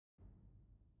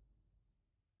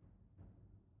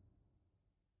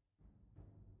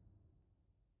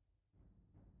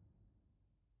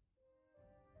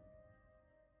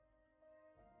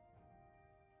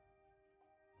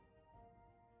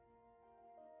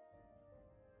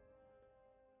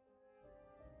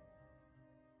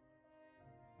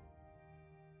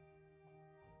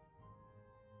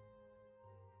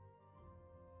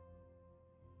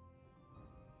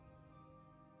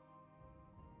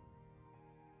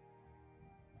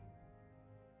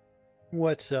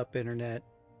What's up, Internet?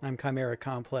 I'm Chimera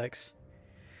Complex,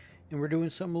 and we're doing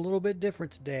something a little bit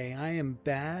different today. I am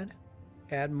bad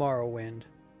at Morrowind.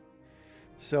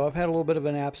 So I've had a little bit of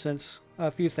an absence.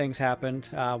 A few things happened.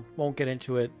 Won't get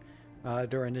into it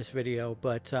during this video,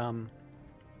 but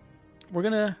we're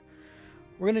gonna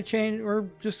change. We're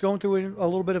just going through a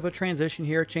little bit of a transition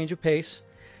here, change of pace,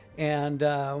 and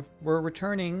we're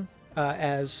returning,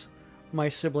 as my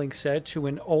sibling said, to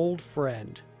an old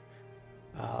friend.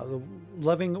 The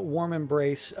loving, warm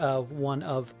embrace of one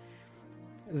of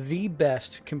the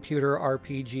best computer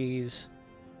RPGs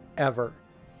ever.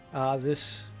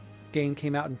 This game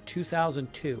came out in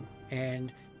 2002,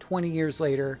 and 20 years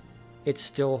later, it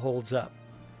still holds up.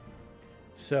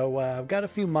 So I've got a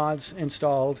few mods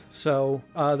installed. So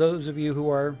those of you who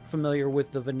are familiar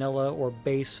with the vanilla or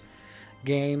base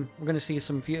game, we're going to see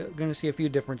a few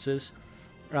differences.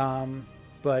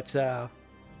 But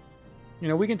you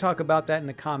know, we can talk about that in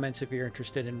the comments if you're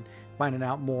interested in finding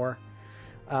out more.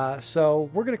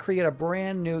 So we're going to create a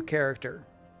brand new character,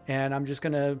 and I'm just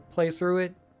going to play through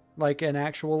it like an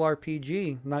actual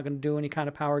RPG. I'm not going to do any kind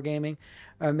of power gaming.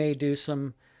 I may do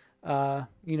some,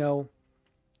 you know,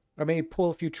 I may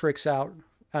pull a few tricks out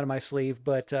of my sleeve,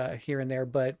 but here and there.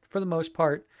 But for the most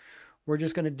part, we're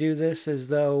just going to do this as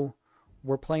though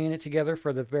we're playing it together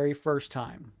for the very first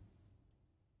time.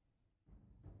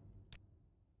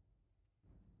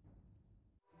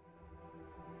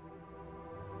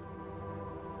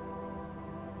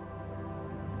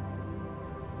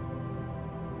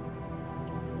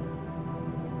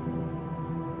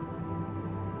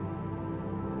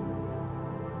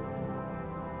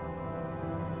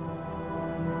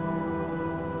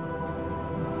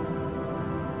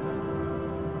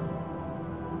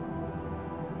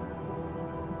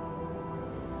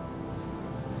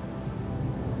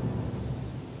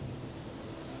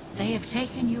 They have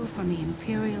taken you from the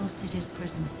Imperial City's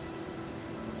prison,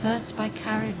 first by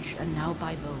carriage and now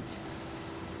by boat.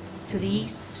 To the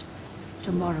east,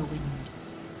 to Morrowind.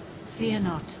 Fear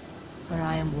not, for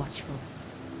I am watchful.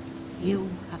 You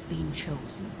have been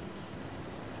chosen.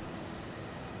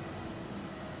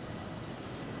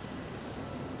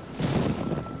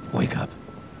 Wake up.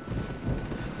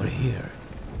 We're here.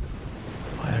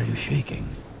 Why are you shaking?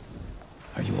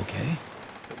 Are you okay?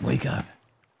 Wake up.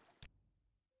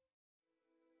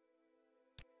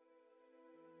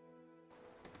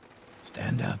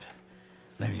 Stand up.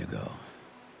 There you go.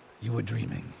 You were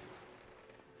dreaming.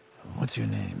 What's your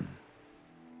name?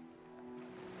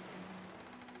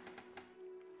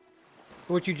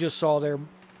 What you just saw there,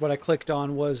 what I clicked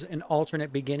on, was an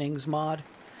alternate beginnings mod.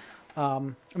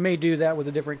 I may do that with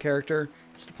a different character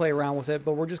just to play around with it,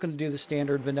 but we're just going to do the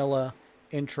standard vanilla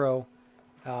intro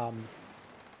for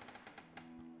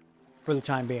the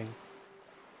time being.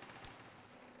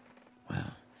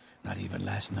 Well, not even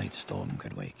last night's storm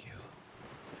could wake you.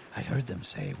 I heard them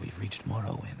say we've reached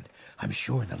Morrowind. I'm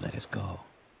sure they'll let us go.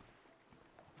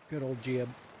 Good old Jib.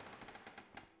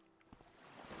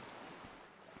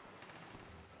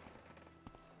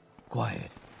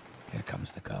 Quiet. Here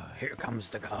comes the guard. Here comes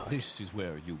the guard. This is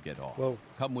where you get off. Whoa.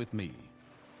 Come with me.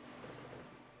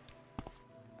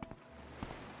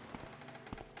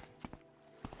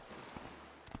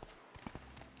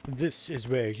 This is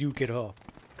where you get off.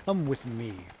 Come with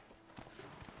me.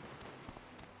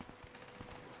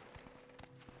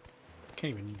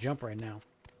 Can't even jump right now.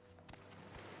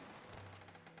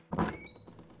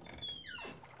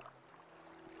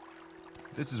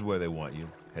 This is where they want you.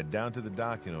 Head down to the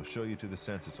dock and it'll show you to the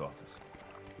census office.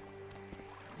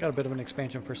 Got a bit of an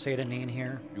expansion for Satanine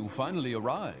here. You finally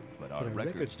arrived, but our But our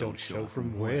records don't show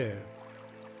from where.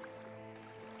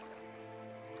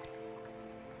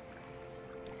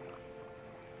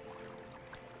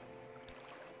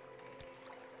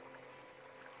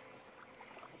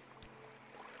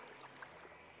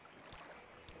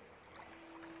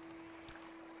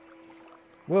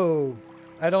 Whoa,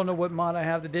 I don't know what mod I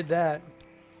have that did that.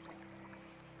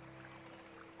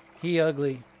 He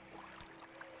ugly.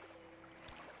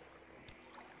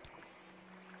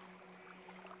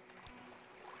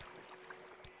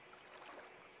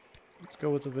 Let's go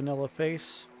with the vanilla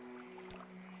face.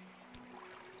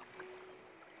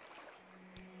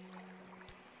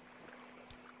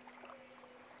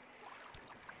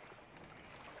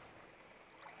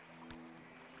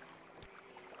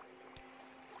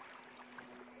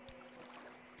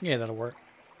 Yeah, that'll work.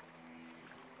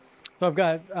 So I've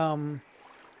got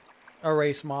a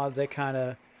race mod that kind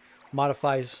of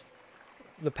modifies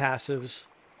the passives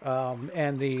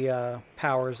and the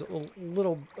powers a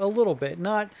little bit.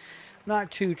 Not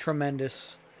too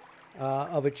tremendous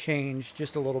of a change,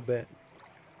 just a little bit.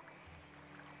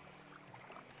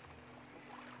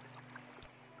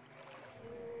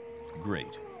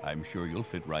 Great. I'm sure you'll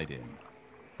fit right in.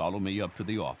 Follow me up to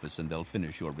the office and they'll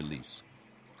finish your release.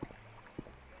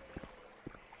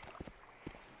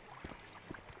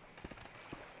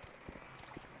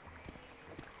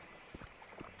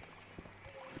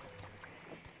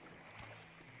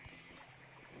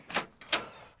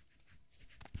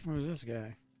 Who's this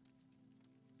guy?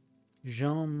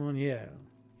 Jean Monnier.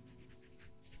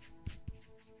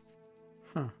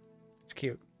 Huh. It's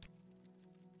cute.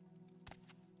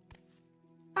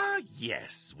 Ah,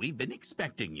 yes. We've been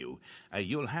expecting you.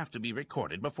 You'll have to be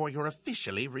recorded before you're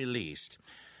officially released.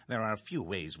 There are a few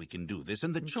ways we can do this,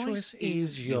 and the choice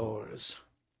is yours.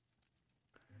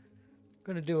 I'm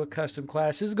going to do a custom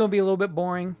class. This is going to be a little bit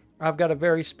boring. I've got a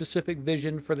very specific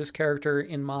vision for this character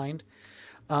in mind.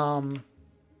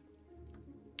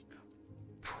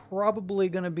 Probably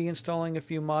going to be installing a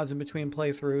few mods in between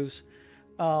playthroughs.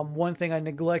 One thing I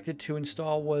neglected to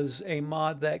install was a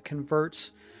mod that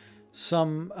converts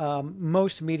some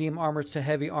most medium armors to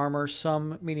heavy armor,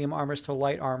 some medium armors to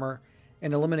light armor,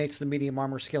 and eliminates the medium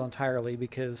armor skill entirely,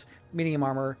 because medium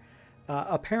armor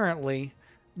apparently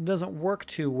doesn't work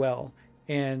too well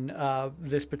in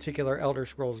this particular Elder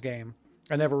Scrolls game.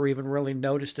 I never even really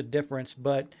noticed a difference,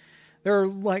 but there are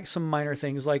like some minor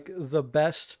things, like the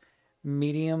best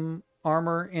medium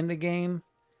armor in the game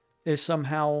is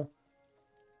somehow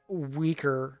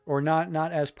weaker or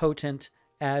not as potent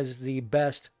as the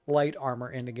best light armor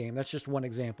in the game. That's just one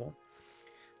example.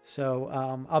 So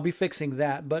I'll be fixing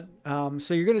that. But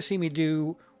so you're going to see me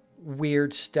do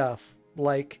weird stuff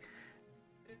like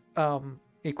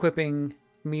equipping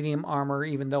medium armor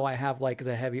even though I have like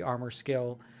the heavy armor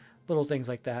skill, little things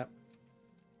like that.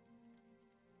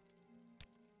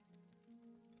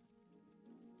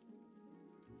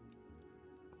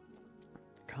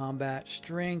 Combat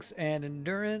strength and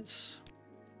endurance.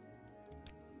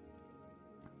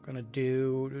 I'm gonna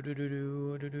do.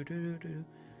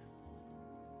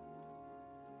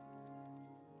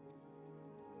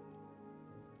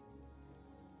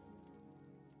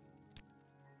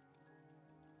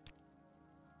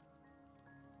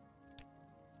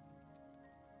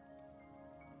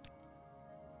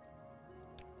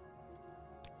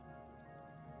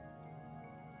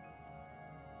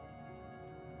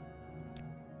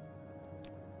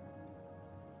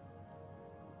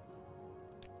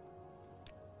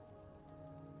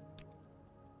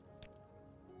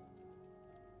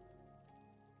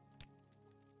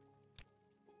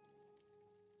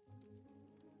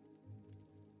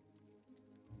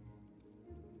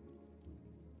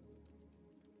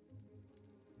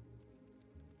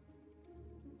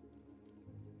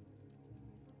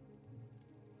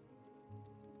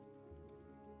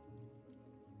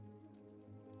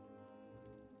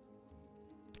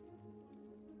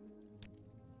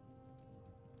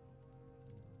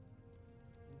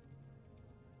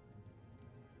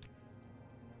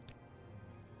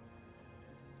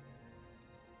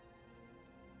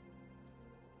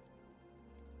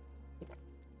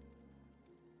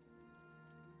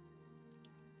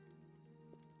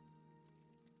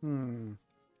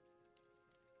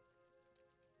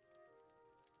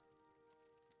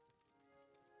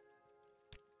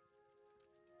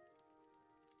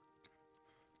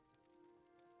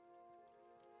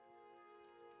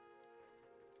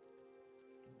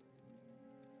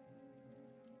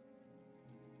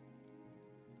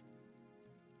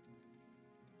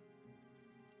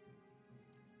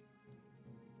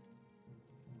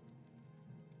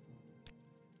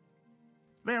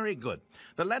 Very good.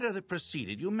 The letter that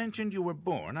preceded you mentioned you were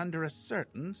born under a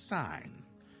certain sign.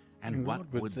 And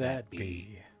what would that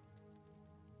be?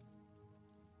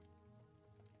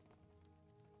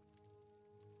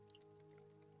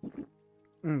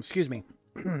 Excuse me.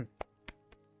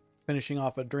 Finishing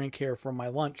off a drink here from my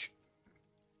lunch.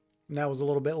 And that was a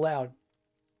little bit loud.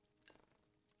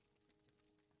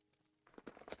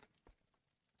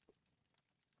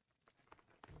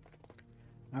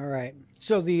 All right.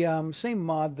 So the same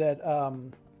mod that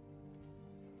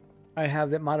I have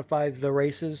that modifies the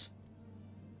races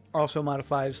also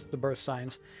modifies the birth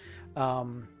signs.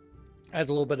 Adds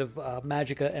a little bit of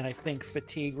magicka and I think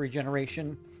fatigue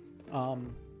regeneration. I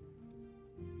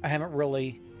haven't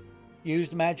really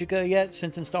used magicka yet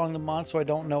since installing the mod, so I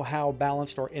don't know how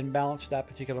balanced or imbalanced that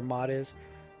particular mod is.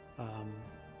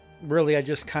 Really, I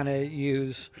just kind of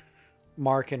use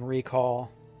mark and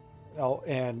recall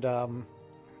and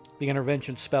the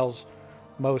intervention spells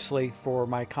mostly for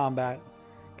my combat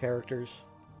characters.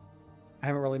 I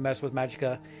haven't really messed with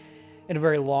magicka in a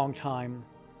very long time.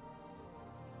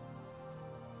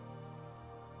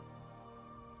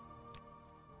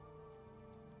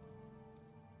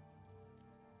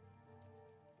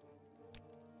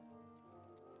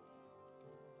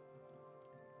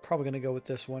 probably going to go with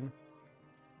this one.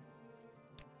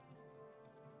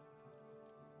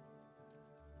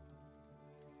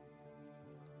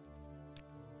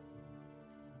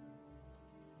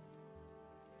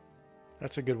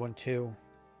 That's a good one too.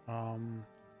 I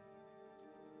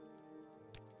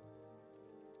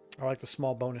like the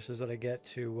small bonuses that I get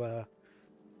to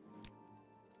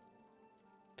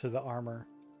the armor.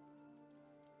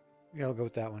 Yeah, I'll go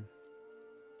with that one.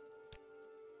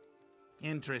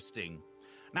 Interesting.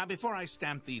 Now, before I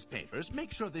stamp these papers,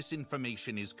 make sure this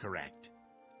information is correct.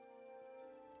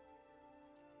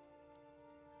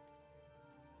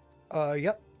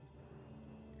 Yep.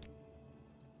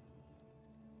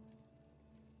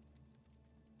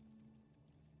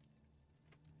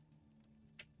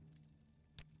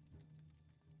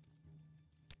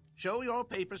 Show your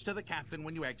papers to the captain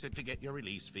when you exit to get your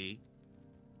release fee.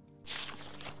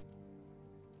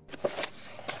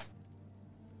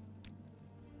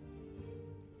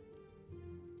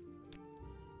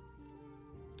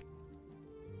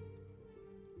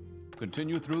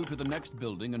 Continue through to the next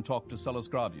building and talk to Celes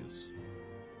Gravius.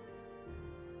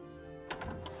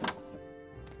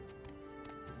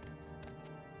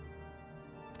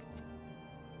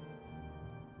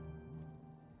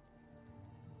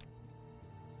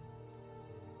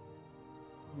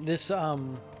 This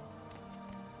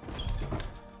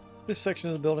section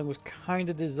of the building was kind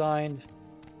of designed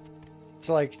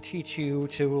to like teach you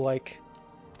to like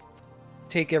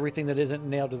take everything that isn't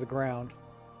nailed to the ground,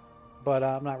 but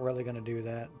I'm not really going to do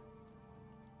that.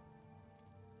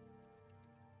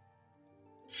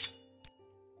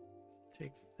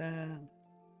 Take that.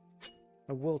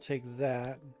 I will take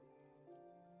that.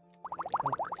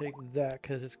 I'll take that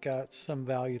because it's got some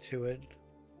value to it.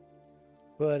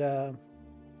 But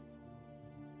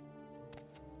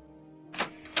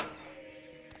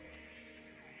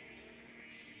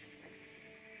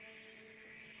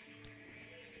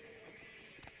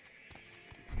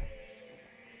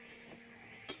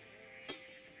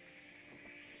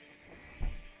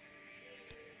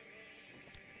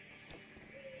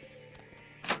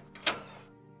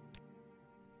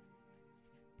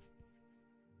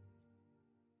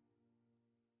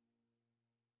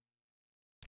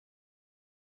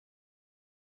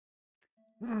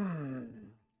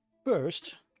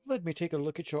first, let me take a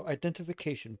look at your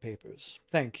identification papers.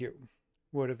 Thank you.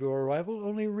 Word of your arrival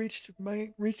only reached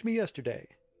me yesterday.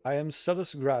 I am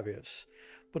Celes Gravius,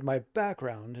 but my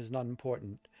background is not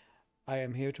important. I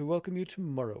am here to welcome you to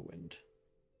Morrowind.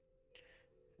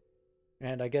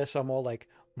 And I guess I'm all like,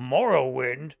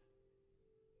 Morrowind?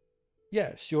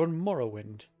 Yes, you're in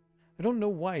Morrowind. I don't know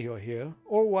why you're here,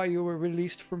 or why you were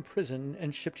released from prison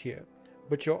and shipped here,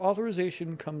 but your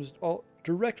authorization comes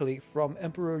directly from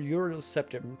Emperor Uriel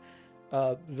Septim,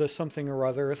 the something or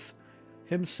othereth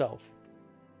himself.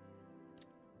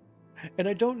 And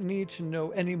I don't need to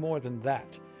know any more than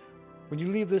that. When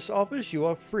you leave this office, you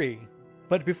are free.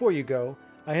 But before you go,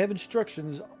 I have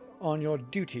instructions on your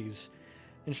duties.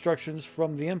 Instructions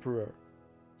from the Emperor.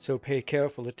 So pay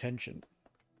careful attention.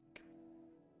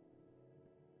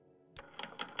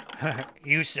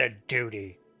 You said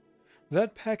duty.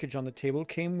 That package on the table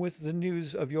came with the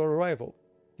news of your arrival.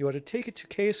 You are to take it to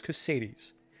Caius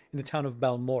Cosades, in the town of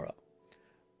Balmora.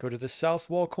 Go to the South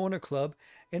Wall Corner Club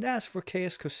and ask for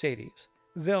Caius Cosades.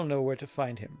 They'll know where to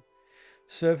find him.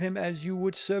 Serve him as you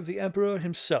would serve the Emperor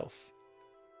himself.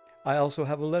 I also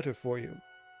have a letter for you.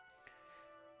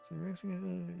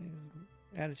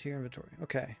 Add it to your inventory.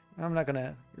 Okay, I'm not going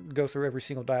to go through every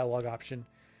single dialogue option.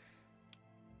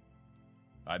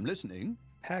 I'm listening.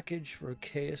 Package for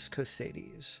Caius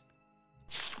Cosades.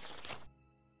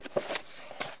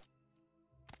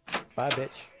 Bye, bitch.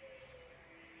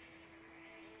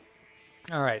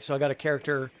 Alright, so I got a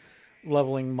character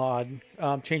leveling mod.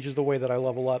 Changes the way that I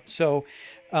level up. So,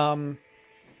 in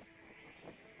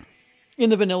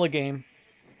the vanilla game,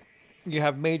 you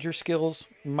have major skills,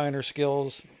 minor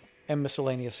skills, and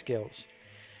miscellaneous skills.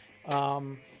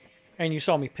 And you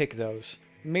saw me pick those.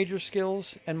 Major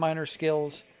skills and minor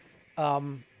skills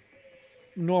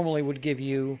normally would give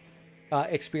you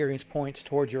experience points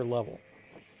towards your level.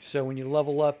 So when you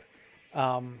level up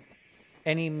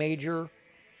any major,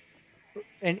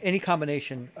 any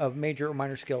combination of major or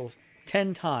minor skills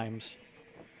 10 times,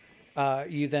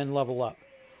 you then level up.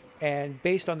 And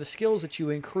based on the skills that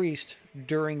you increased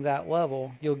during that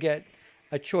level, you'll get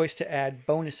a choice to add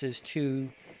bonuses to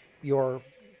your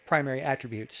primary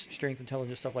attributes, strength,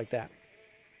 intelligence, stuff like that.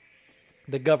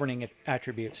 The governing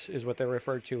attributes is what they're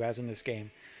referred to as in this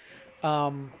game.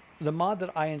 The mod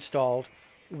that I installed,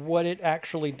 what it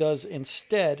actually does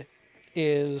instead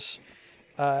is,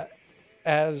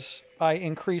 as I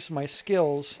increase my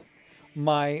skills,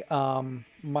 my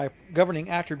governing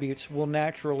attributes will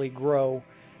naturally grow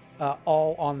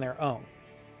all on their own,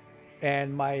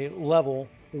 and my level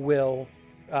will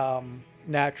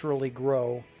naturally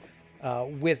grow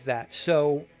with that.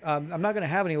 So I'm not going to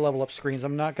have any level up screens.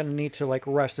 I'm not going to need to like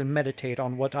rest and meditate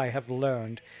on what I have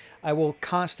learned. I will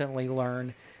constantly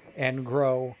learn and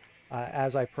grow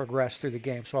as I progress through the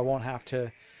game. So I won't have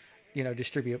to,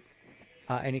 distribute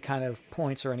any kind of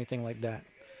points or anything like that.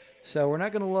 So we're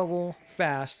not going to level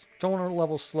fast. Don't want to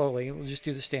level slowly. We'll just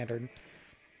do the standard.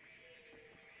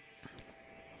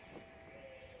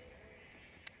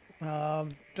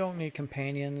 Don't need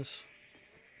companions.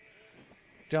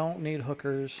 Don't need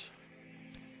hookers.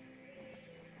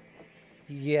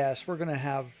 Yes, we're going to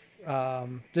have...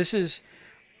 this is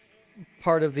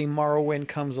part of the Morrowind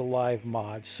Comes Alive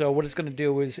mod. So what it's going to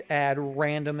do is add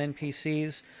random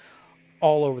NPCs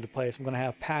all over the place. I'm going to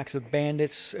have packs of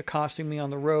bandits accosting me on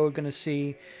the road. Going to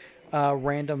see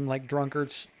random like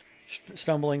drunkards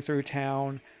stumbling through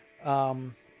town.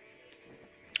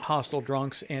 Hostile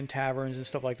drunks in taverns and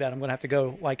stuff like that. I'm going to have to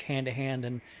go like hand to hand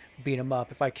and beat them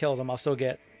up. If I kill them,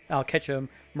 I'll catch a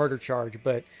murder charge.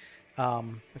 But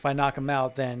if I knock them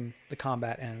out, then the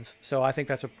combat ends. So I think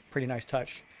that's a pretty nice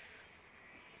touch.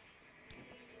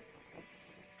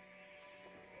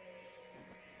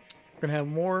 We're going to have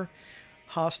more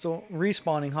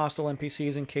respawning hostile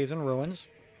NPCs in caves and ruins.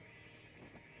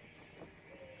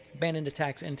 Abandoned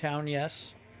attacks in town,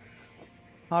 yes.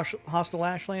 Hostile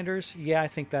Ashlanders, yeah, I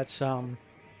think that's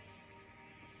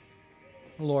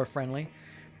lore friendly.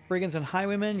 Brigands and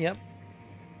Highwaymen, yep.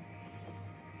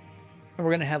 And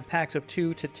we're going to have packs of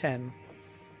 2 to 10.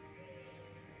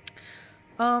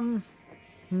 No,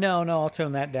 I'll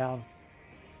tone that down.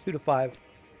 2 to 5.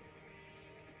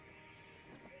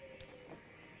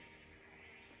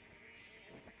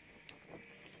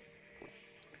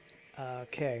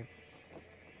 Okay.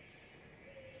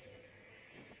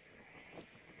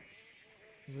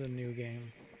 This is a new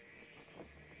game.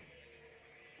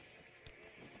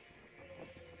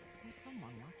 There's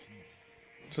someone watching me.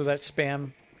 So that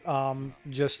spam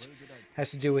just has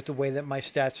to do with the way that my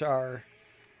stats are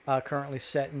currently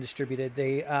set and distributed.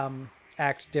 They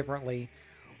act differently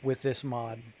with this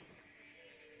mod.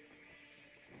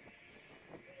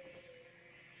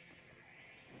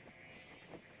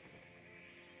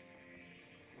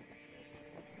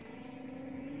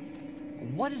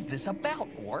 What is this about,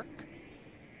 Orc?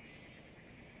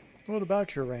 What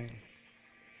about your ring?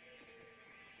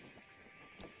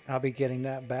 I'll be getting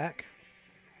that back.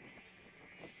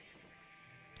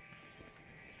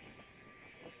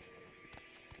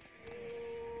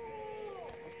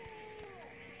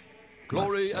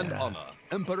 Glory and honor,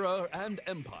 emperor and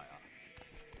empire.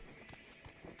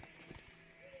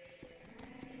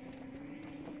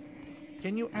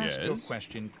 Can you ask your Yes?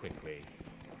 question quickly?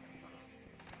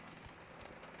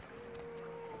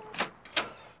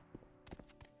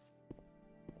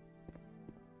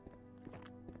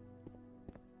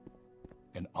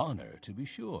 An honor, to be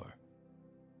sure.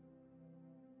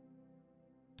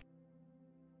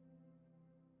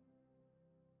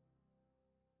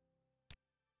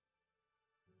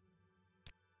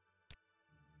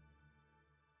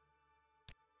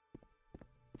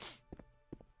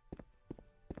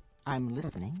 I'm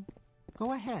listening.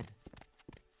 Go ahead.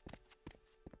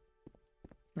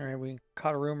 All right, we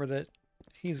caught a rumor that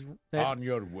On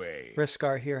your way.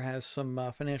 Riskar here has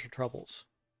some financial troubles.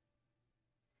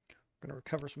 We're going to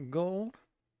recover some gold.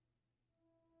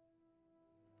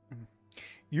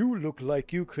 You look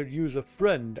like you could use a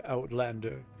friend,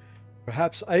 Outlander.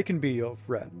 Perhaps I can be your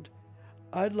friend.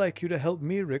 I'd like you to help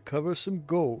me recover some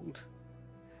gold.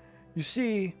 You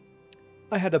see,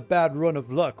 I had a bad run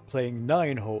of luck playing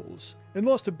 9 holes and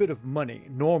lost a bit of money.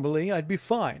 Normally, I'd be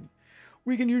fine.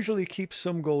 We can usually keep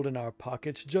some gold in our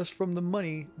pockets just from the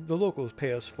money the locals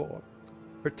pay us for.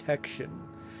 Protection.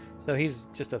 So he's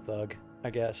just a thug, I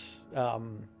guess.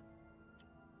 Running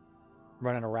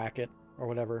a racket or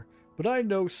whatever. But I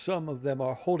know some of them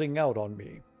are holding out on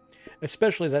me.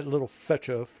 Especially that little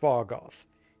fetcher, Fargoth.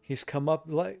 He's come up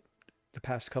like the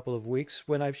past couple of weeks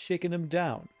when I've shaken him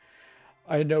down.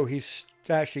 I know he's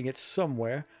stashing it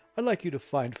somewhere. I'd like you to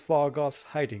find Fargoth's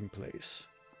hiding place.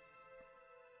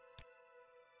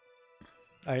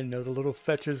 I know the little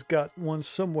fetcher's got one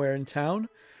somewhere in town.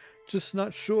 Just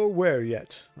not sure where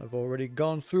yet. I've already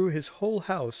gone through his whole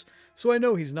house, so I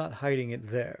know he's not hiding it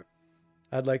there.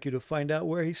 I'd like you to find out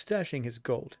where he's stashing his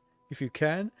gold. If you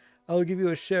can, I'll give you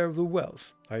a share of the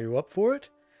wealth. Are you up for it?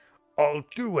 I'll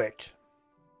do it.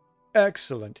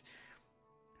 Excellent.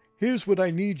 Here's what I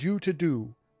need you to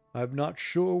do. I'm not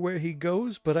sure where he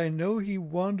goes, but I know he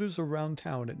wanders around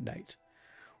town at night.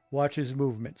 Watch his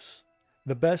movements.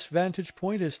 The best vantage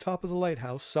point is top of the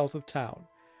lighthouse south of town.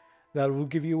 That will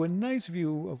give you a nice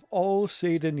view of all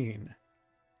Saint-Denis.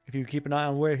 If you keep an eye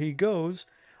on where he goes,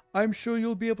 I'm sure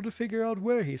you'll be able to figure out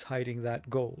where he's hiding that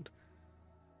gold.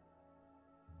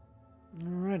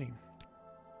 Alrighty.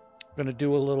 I'm going to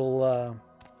do a little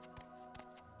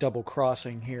double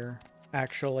crossing here,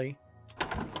 actually.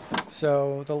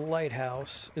 So the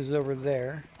lighthouse is over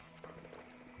there.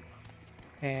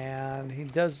 And he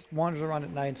wanders around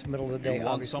at night. It's the middle of the day, You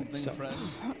want obviously. something, So. friend?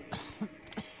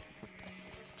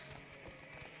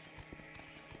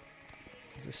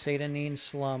 The Satanine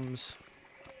slums,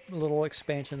 a little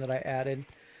expansion that I added.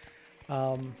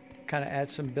 Kind of add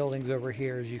some buildings over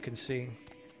here, as you can see.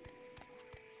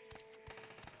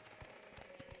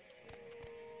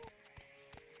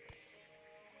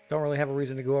 Don't really have a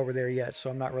reason to go over there yet, so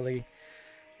I'm not really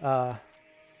gonna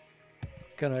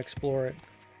explore it.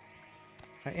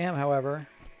 I am, however,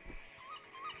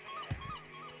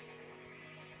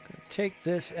 gonna take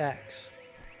this axe.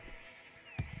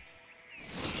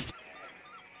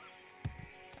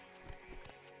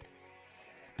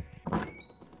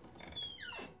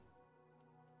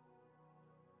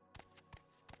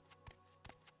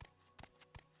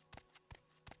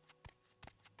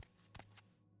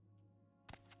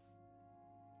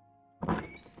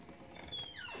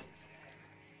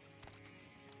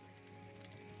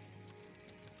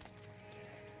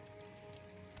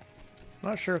 I'm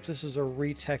not sure if this is a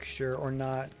retexture or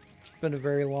not. It's been a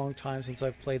very long time since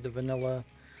I've played the vanilla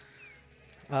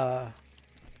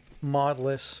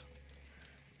modless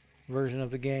version of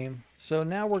the game. So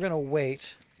now we're going to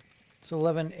wait. It's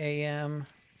 11 a.m.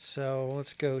 So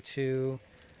let's go to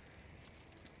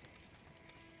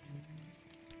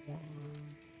 1,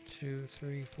 2,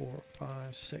 3, 4,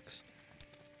 5, 6.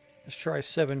 Let's try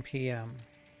 7 p.m.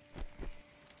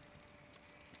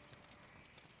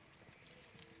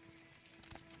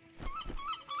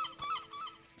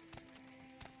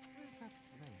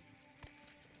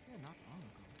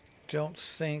 Don't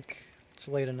think it's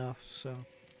late enough, so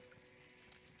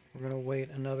we're going to wait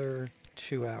another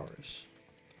 2 hours.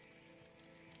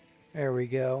 There we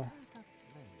go.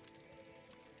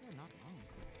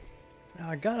 Now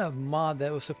I got a mod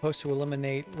that was supposed to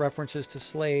eliminate references to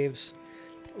slaves,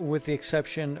 with the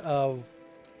exception of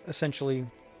essentially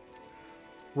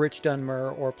rich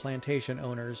Dunmer or plantation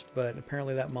owners, but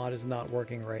apparently that mod is not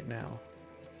working right now.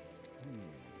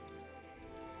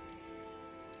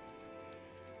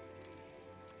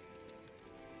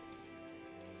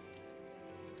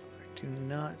 Do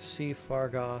not see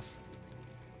Fargoth.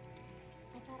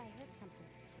 I thought I heard something.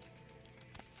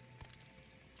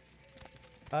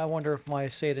 I wonder if my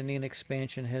Satanine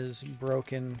expansion has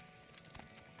broken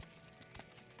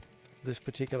this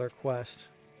particular quest.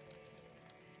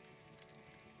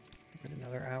 Give it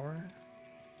another hour.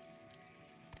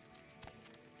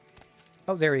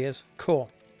 Oh, there he is.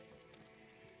 Cool.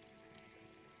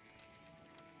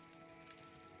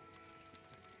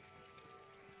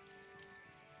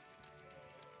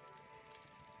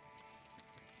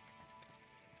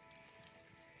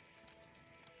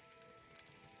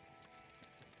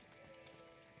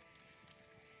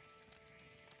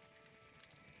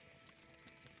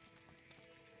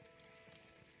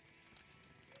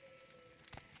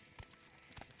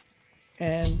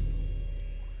 And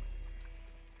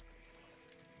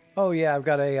oh yeah, I've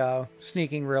got a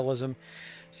sneaking realism.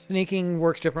 Sneaking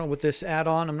works different with this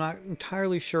add-on. I'm not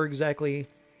entirely sure exactly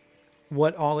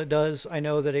what all it does. I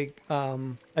know that it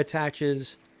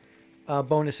attaches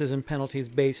bonuses and penalties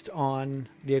based on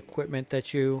the equipment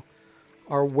that you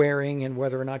are wearing and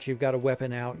whether or not you've got a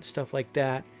weapon out and stuff like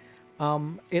that.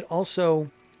 It also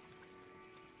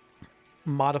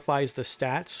modifies the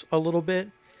stats a little bit.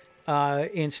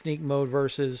 In sneak mode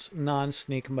versus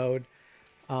non-sneak mode.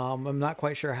 I'm not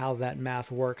quite sure how that math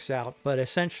works out, but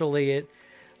essentially it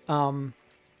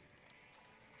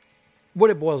what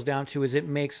it boils down to is it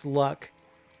makes luck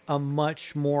a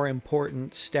much more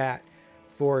important stat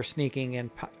for sneaking and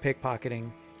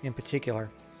pickpocketing in particular.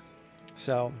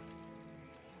 So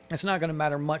it's not going to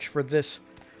matter much for this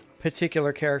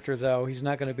particular character, though. He's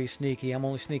not going to be sneaky. I'm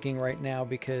only sneaking right now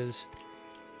because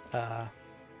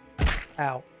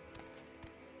ow.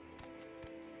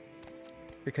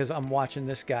 Because I'm watching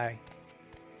this guy.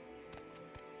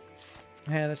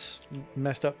 Yeah, that's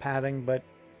messed up pathing, but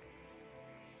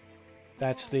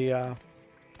that's the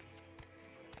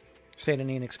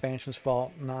Satanine expansion's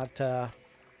fault, not the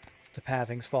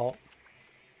pathing's fault.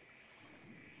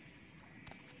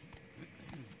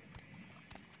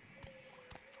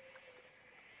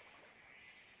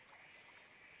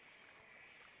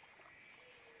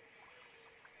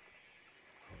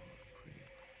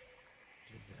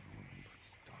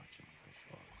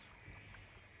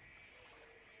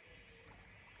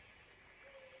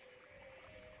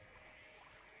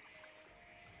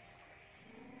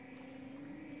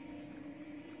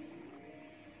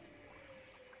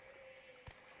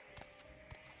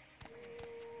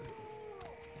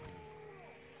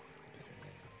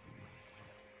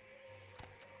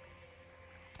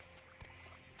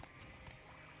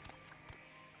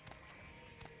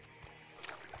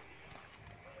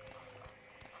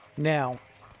 Now,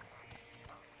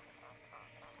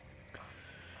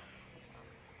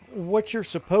 what you're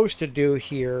supposed to do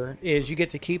here is you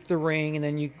get to keep the ring, and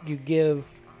then you give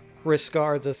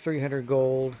Riscar the 300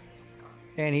 gold,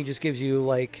 and he just gives you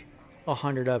like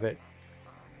 100 of it.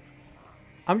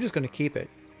 I'm just going to keep it.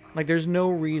 Like, there's no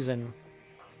reason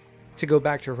to go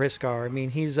back to Riscar. I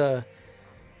mean, he's a,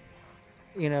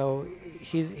 you know,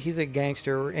 he's a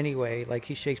gangster anyway. Like,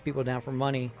 he shakes people down for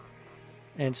money.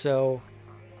 And so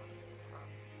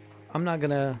I'm not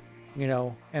going to, you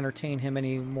know, entertain him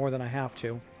any more than I have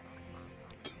to.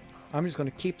 I'm just going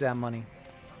to keep that money.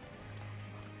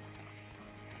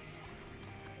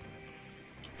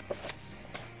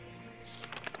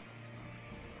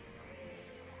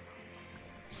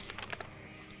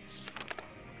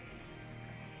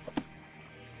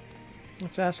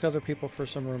 Let's ask other people for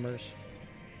some rumors.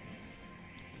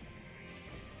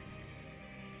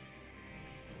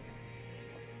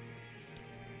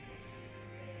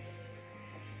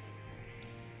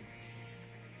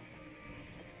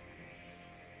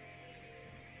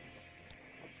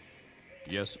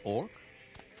 Yes, Orc?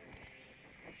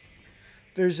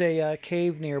 There's a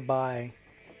cave nearby.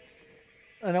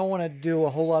 I don't want to do a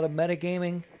whole lot of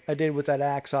metagaming. I did with that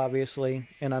axe, obviously,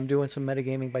 and I'm doing some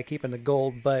metagaming by keeping the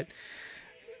gold, but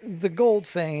the gold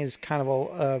thing is kind of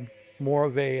a more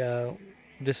of a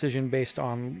decision based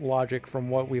on logic from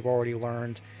what we've already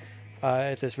learned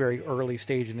at this very early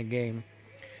stage in the game.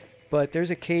 But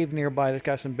there's a cave nearby that's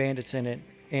got some bandits in it,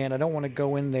 and I don't want to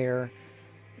go in there,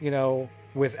 you know,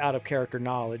 with out of character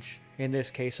knowledge. In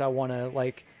this case, I want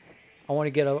to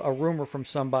get a rumor from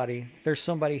somebody. There's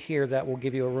somebody here that will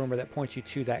give you a rumor that points you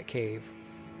to that cave.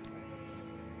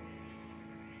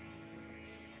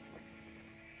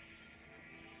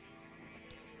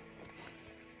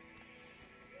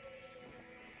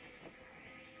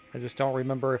 I just don't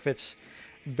remember if it's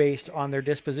based on their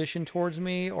disposition towards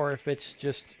me or if it's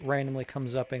just randomly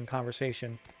comes up in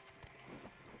conversation.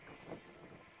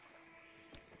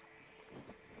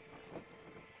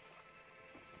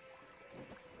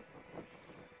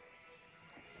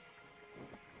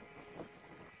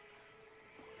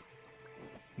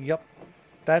 Yep,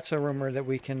 that's a rumor that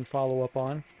we can follow up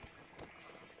on.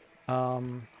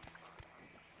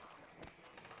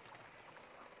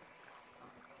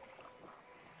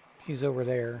 He's over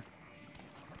there.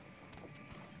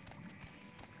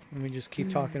 Let me just keep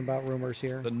talking about rumors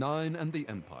here. The Nine and the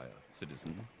Empire,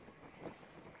 citizen.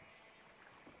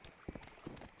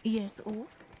 Yes, Orc?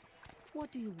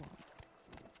 What do you want?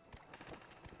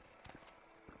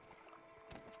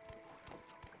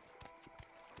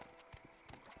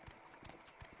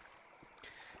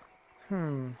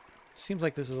 Seems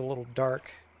like this is a little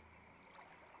dark.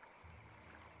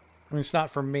 I mean, it's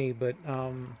not for me, but,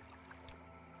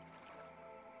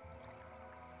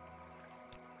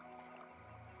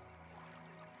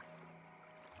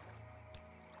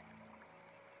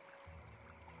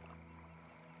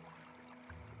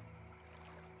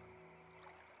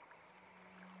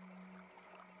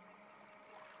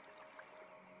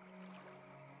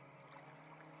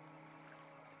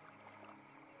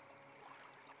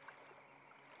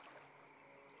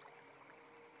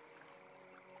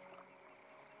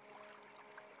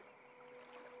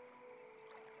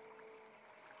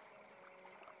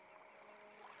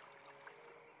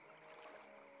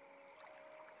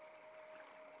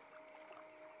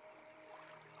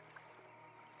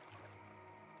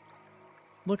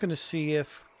 looking to see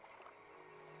if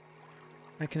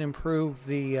I can improve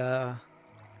the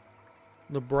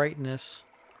brightness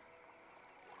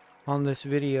on this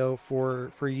video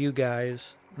for you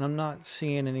guys, and I'm not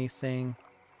seeing anything.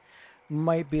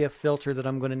 Might be a filter that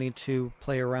I'm going to need to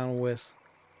play around with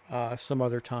some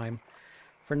other time.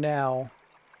 For now,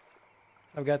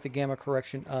 I've got the gamma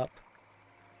correction up.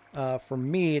 For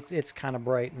me, it's kind of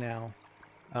bright now.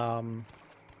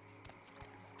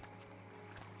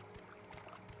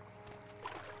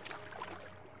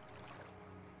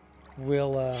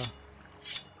 We'll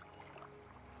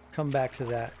come back to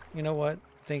that. You know what?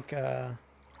 I think,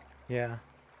 yeah.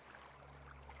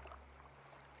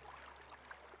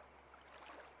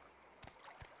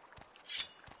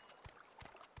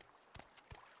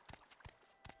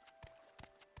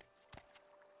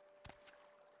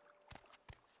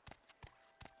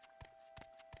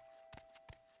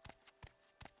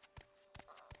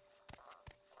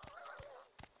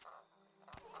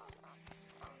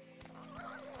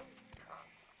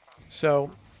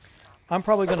 So, I'm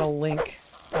probably going to link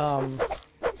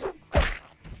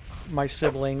my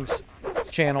siblings'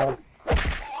 channel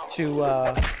to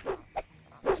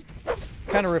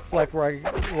kind of reflect where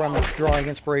I'm drawing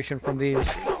inspiration from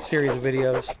these series of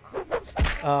videos.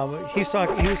 He was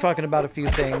talking about a few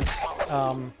things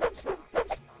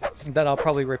that I'll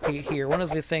probably repeat here. One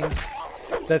of the things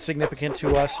that's significant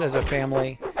to us as a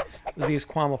family, these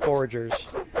Quama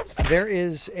foragers, there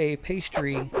is a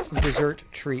pastry dessert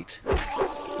treat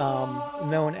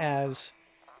known as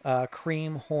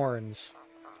cream horns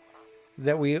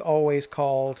that we always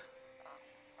called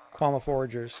Quama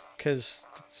foragers because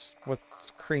it's what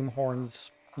cream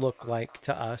horns look like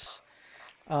to us.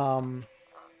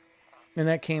 And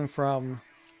that came from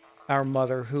our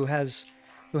mother, who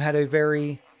had a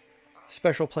very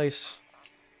special place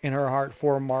in her heart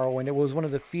for Morrowind. It was one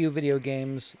of the few video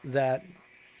games that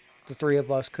the three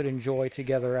of us could enjoy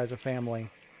together as a family.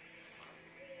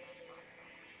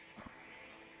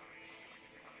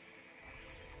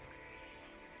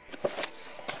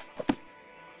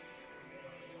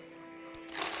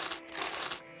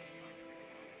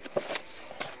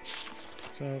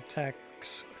 So tax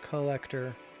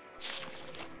collector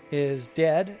is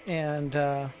dead, and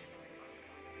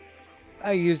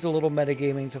I used a little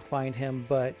metagaming to find him,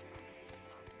 but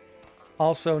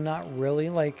also not really.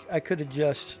 Like, I could have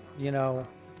just, you know,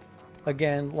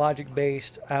 again, logic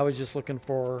based, I was just looking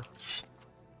for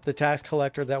the tax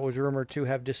collector that was rumored to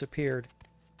have disappeared.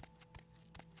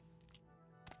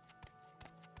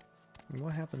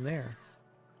 What happened there?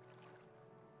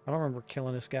 I don't remember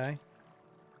killing this guy.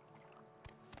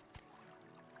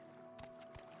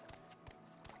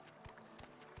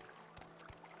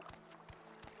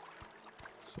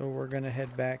 So we're going to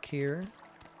head back here.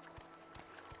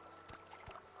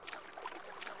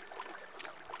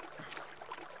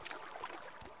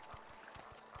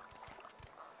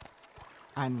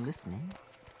 I'm listening.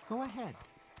 Go ahead.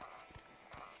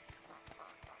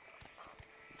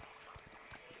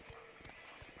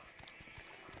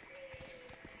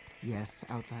 Yes,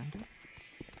 Outlander?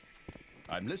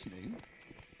 I'm listening.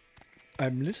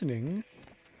 I'm listening.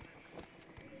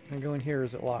 Can I go in here?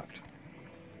 Is it locked?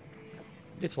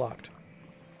 It's locked.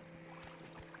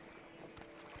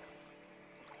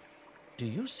 Do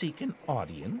you seek an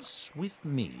audience with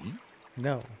me?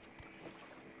 No.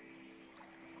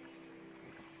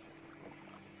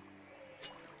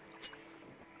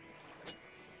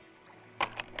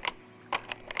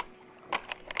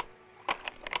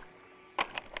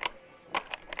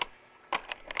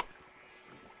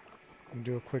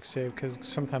 Do a quick save because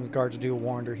sometimes guards do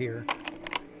wander here.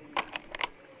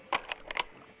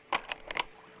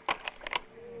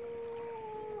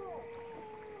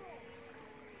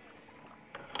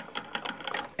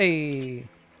 Hey.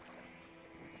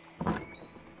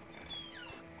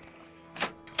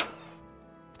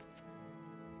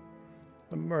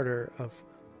 The murder of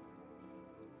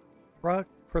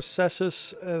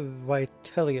Processus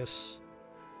Vitellius.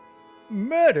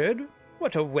 Murdered?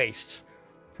 What a waste!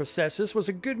 Processus was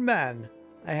a good man.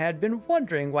 I had been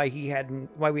wondering why we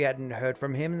hadn't heard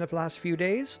from him in the last few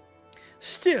days.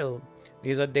 Still,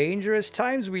 these are dangerous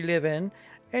times we live in,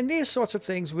 and these sorts of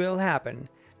things will happen.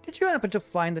 Did you happen to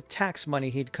find the tax money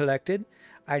he'd collected?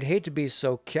 I'd hate to be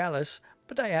so careless,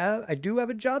 but I do have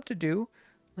a job to do.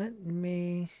 Let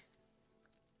me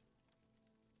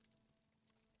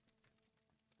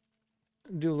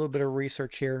do a little bit of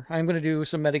research here. I'm going to do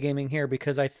some metagaming here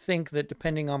because I think that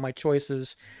depending on my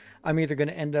choices, I'm either going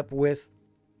to end up with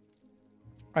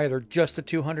either just the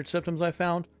 200 symptoms I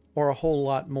found or a whole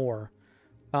lot more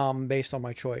based on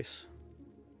my choice.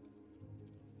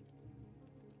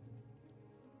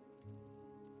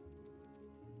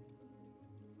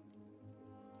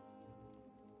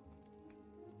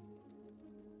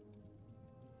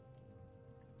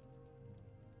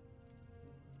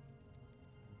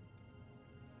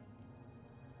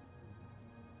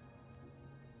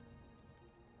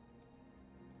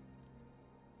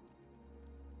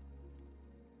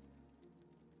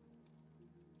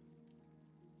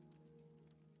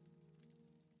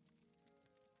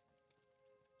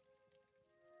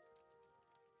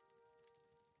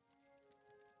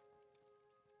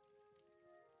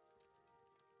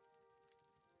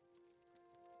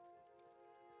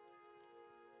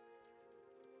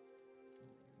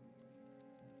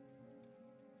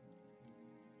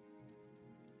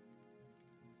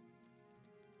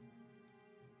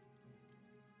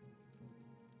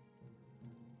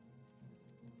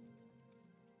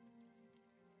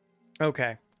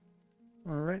 Okay.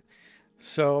 All right.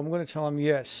 So I'm going to tell him,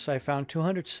 yes, I found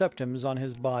 200 septums on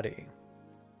his body.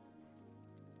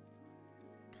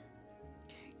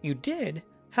 You did?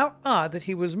 How odd that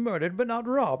he was murdered but not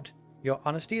robbed. Your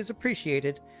honesty is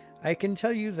appreciated. I can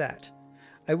tell you that.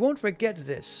 I won't forget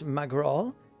this,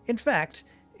 Magral. In fact,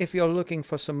 if you're looking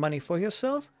for some money for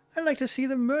yourself, I'd like to see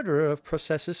the murderer of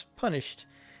Processus punished.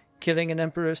 Killing an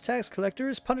emperor's tax collector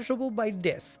is punishable by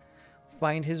death.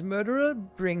 Find his murderer,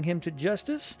 bring him to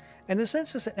justice, and the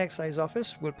Census and Excise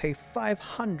Office will pay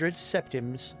 500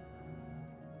 septims.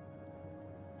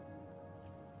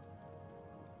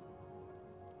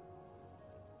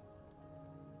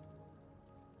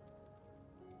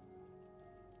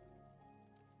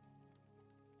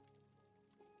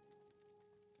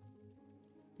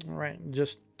 All right,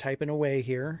 just typing away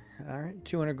here. All right,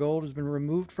 200 gold has been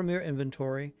removed from your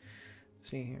inventory. Let's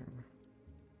see here.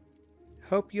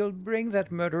 Hope you'll bring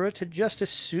that murderer to justice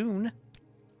soon.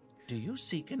 Do you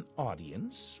seek an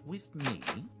audience with me?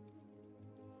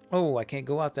 Oh, I can't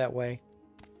go out that way.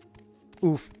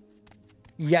 Oof.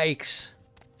 Yikes.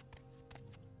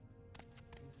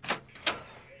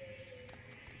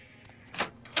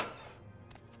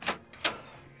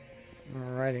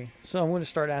 Alrighty. So I'm going to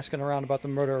start asking around about the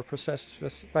murder of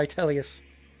Processus Vitellius.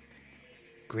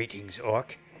 Greetings,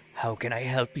 Orc. How can I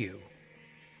help you?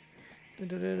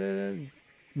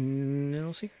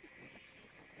 No secret.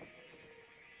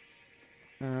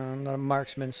 I'm not a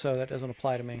marksman, so that doesn't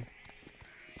apply to me.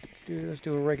 Let's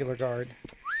do a regular guard.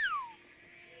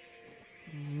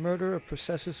 Murder of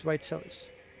Processus Vitellius.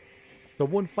 The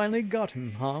one finally got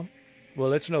him, huh?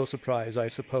 Well, it's no surprise, I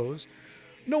suppose.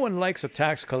 No one likes a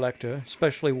tax collector,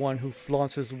 especially one who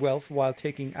flaunts his wealth while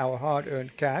taking our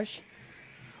hard-earned cash.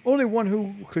 Only one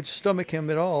who could stomach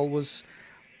him at all was,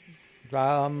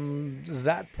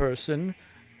 that person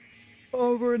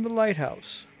over in the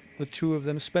lighthouse. The two of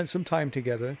them spent some time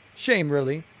together. Shame,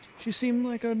 really. She seemed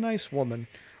like a nice woman.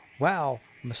 Wow,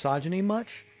 misogyny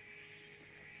much?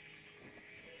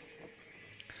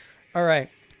 All right.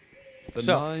 The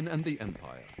Nine and the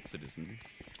Empire, citizen.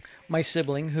 My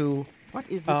sibling, who... What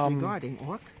is this regarding,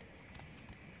 Orc?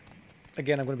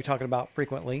 Again, I'm going to be talking about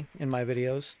frequently in my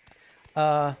videos.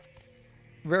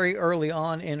 Very early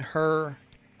on in her...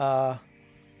 I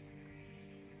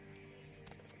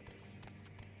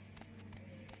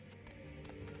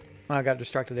got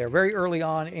distracted there. Very early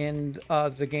on in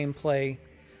the gameplay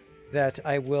that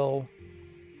I will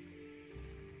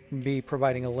be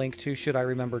providing a link to, should I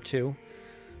remember to.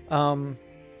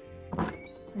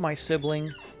 My sibling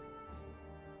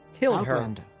killed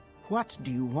Outlander, her. what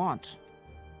do you want?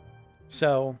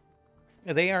 So,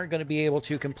 they aren't going to be able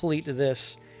to complete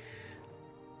this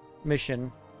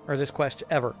mission, or this quest,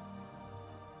 ever.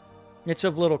 It's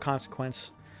of little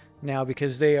consequence now,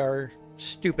 because they are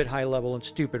stupid high level and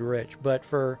stupid rich. But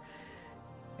for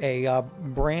a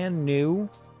brand new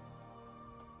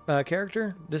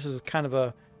character, this is kind of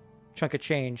a chunk of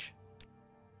change.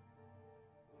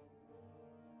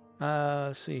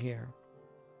 Let's see here.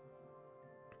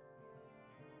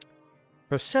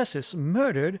 Processus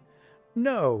murdered?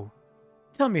 No.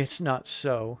 Tell me it's not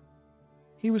so.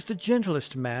 He was the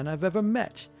gentlest man I've ever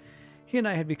met. He and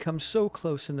I had become so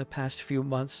close in the past few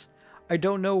months. I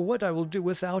don't know what I will do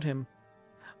without him.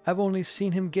 I've only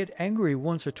seen him get angry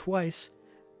once or twice,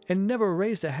 and never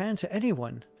raised a hand to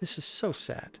anyone. This is so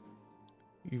sad.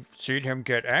 You've seen him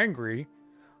get angry?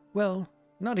 Well,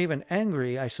 not even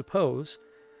angry, I suppose.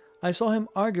 I saw him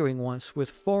arguing once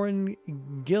with foreign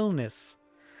Gilnith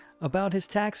about his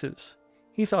taxes.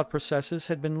 He thought Processus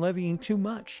had been levying too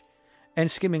much, and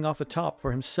skimming off the top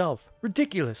for himself.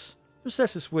 Ridiculous!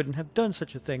 Processus wouldn't have done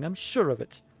such a thing, I'm sure of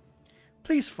it.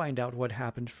 Please find out what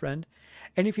happened, friend,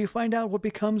 and if you find out what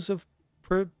becomes of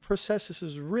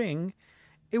Processus's ring,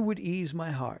 it would ease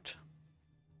my heart.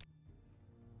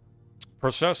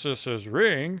 Processus's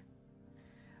ring?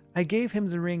 I gave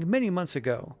him the ring many months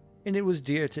ago, and it was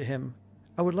dear to him.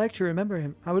 I would like to remember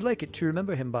him. I would like it to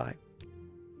remember him by.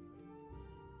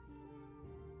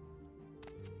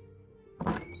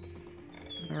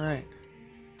 All right.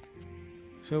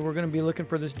 So we're going to be looking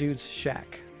for this dude's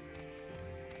shack.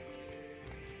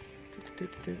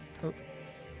 Oh.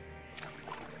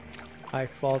 I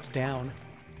fall down.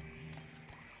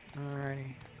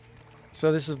 Alrighty.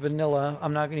 So this is vanilla.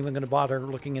 I'm not even going to bother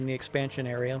looking in the expansion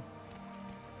area.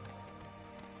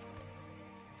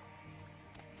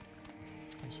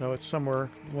 So it's somewhere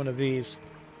one of these.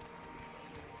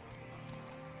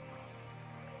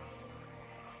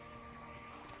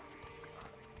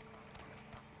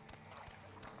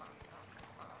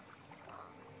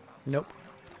 Nope.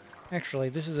 Actually,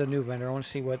 this is a new vendor. I want to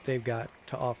see what they've got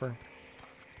to offer.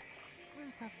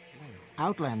 Where's that slave?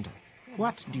 Outlander,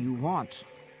 what do you want?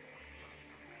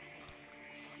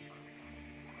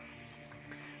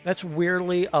 That's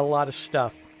weirdly a lot of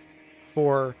stuff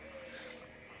for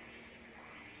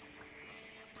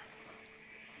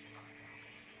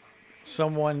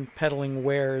someone peddling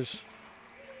wares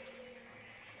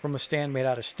from a stand made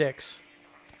out of sticks.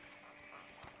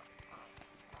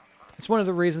 It's one of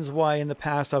the reasons why in the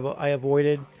past I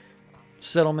avoided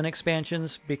settlement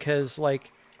expansions, because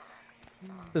like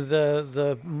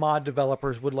the mod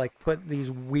developers would like put these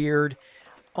weird,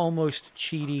 almost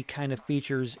cheaty kind of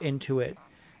features into it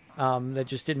that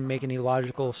just didn't make any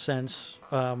logical sense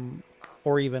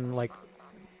or even like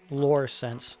lore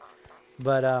sense.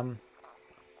 But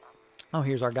oh,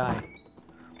 here's our guy.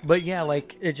 But yeah,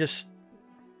 like it just,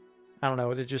 I don't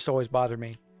know, it just always bothered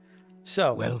me.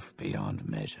 So Wealth beyond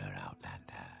measure,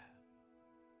 Outlander.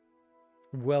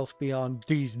 Wealth beyond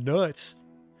these nuts.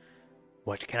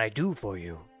 What can I do for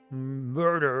you?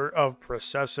 Murder of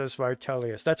Processus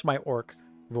Vitellius. That's my orc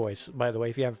voice, by the way,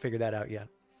 if you haven't figured that out yet.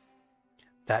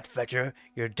 That fetcher,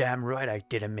 you're damn right I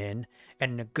did him in.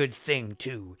 And a good thing,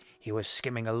 too. He was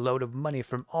skimming a load of money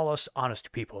from all us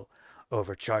honest people,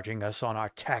 overcharging us on our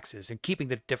taxes and keeping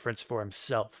the difference for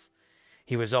himself.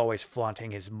 He was always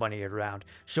flaunting his money around,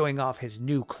 showing off his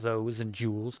new clothes and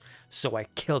jewels, so I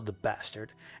killed the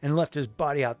bastard and left his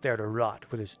body out there to rot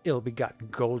with his ill-begotten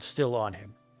gold still on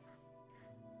him.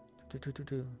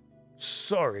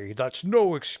 Sorry, that's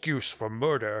no excuse for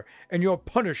murder, and your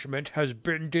punishment has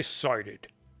been decided.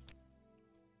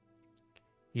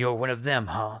 You're one of them,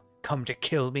 huh? Come to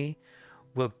kill me?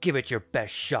 Well, give it your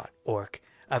best shot, orc.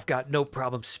 I've got no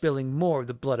problem spilling more of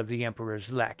the blood of the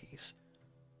Emperor's lackeys.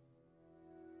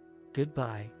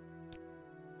 Goodbye.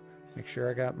 Make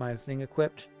sure I got my thing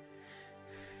equipped.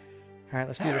 Alright,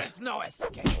 let's do this. There's no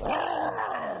escape.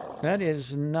 That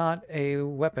is not a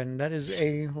weapon. That is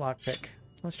a lockpick.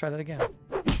 Let's try that again.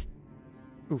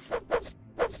 Oof.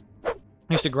 I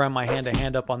used to grind my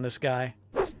hand-to-hand up on this guy.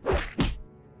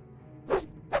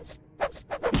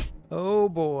 Oh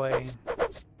boy.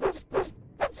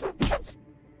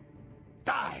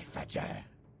 Die, fetcher.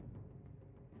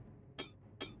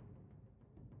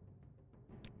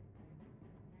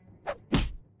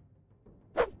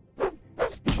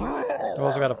 I've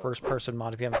also got a first-person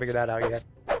mod if you haven't figured that out yet.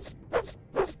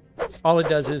 All it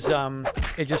does is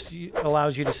it just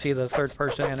allows you to see the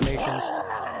third-person animations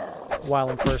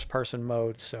while in first-person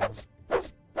mode, so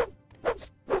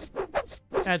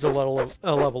adds a level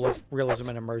of realism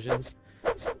and immersion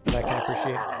that I can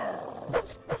appreciate.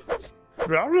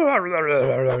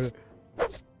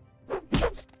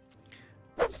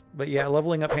 But yeah,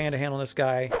 leveling up hand-to-hand on this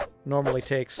guy normally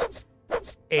takes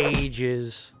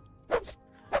ages.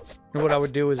 And what I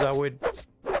would do is I would,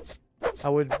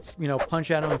 you know, punch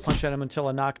at him until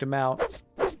I knocked him out.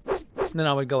 And then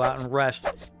I would go out and rest,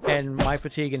 and my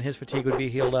fatigue and his fatigue would be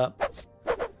healed up.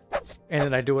 And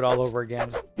then I'd do it all over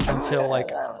again until,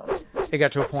 like, it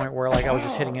got to a point where, like, I was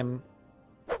just hitting him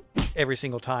every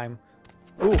single time.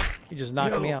 Ooh, he just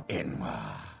knocked me out.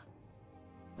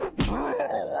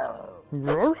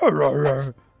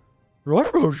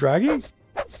 Right, Shaggy.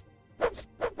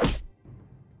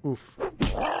 Oof.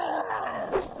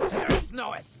 There is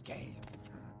no escape.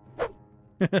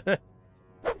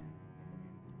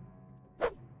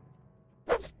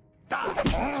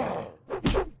 Die.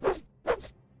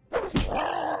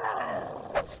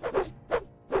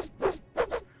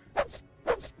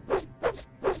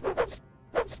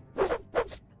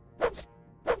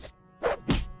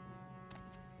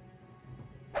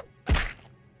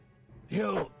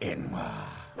 You Inwa.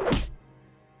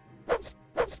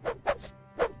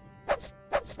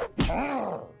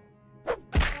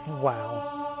 Wow.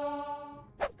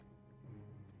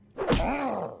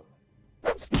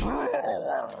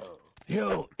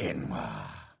 You Inwa.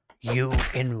 You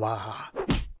Inwa.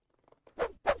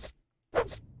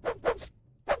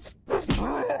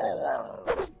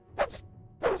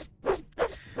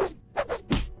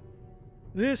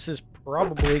 This is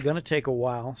probably going to take a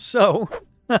while, so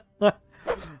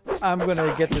I'm going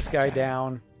to get this guy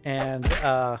down, and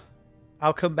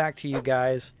I'll come back to you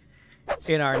guys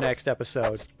in our next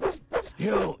episode.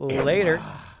 You Later.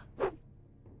 Inwa.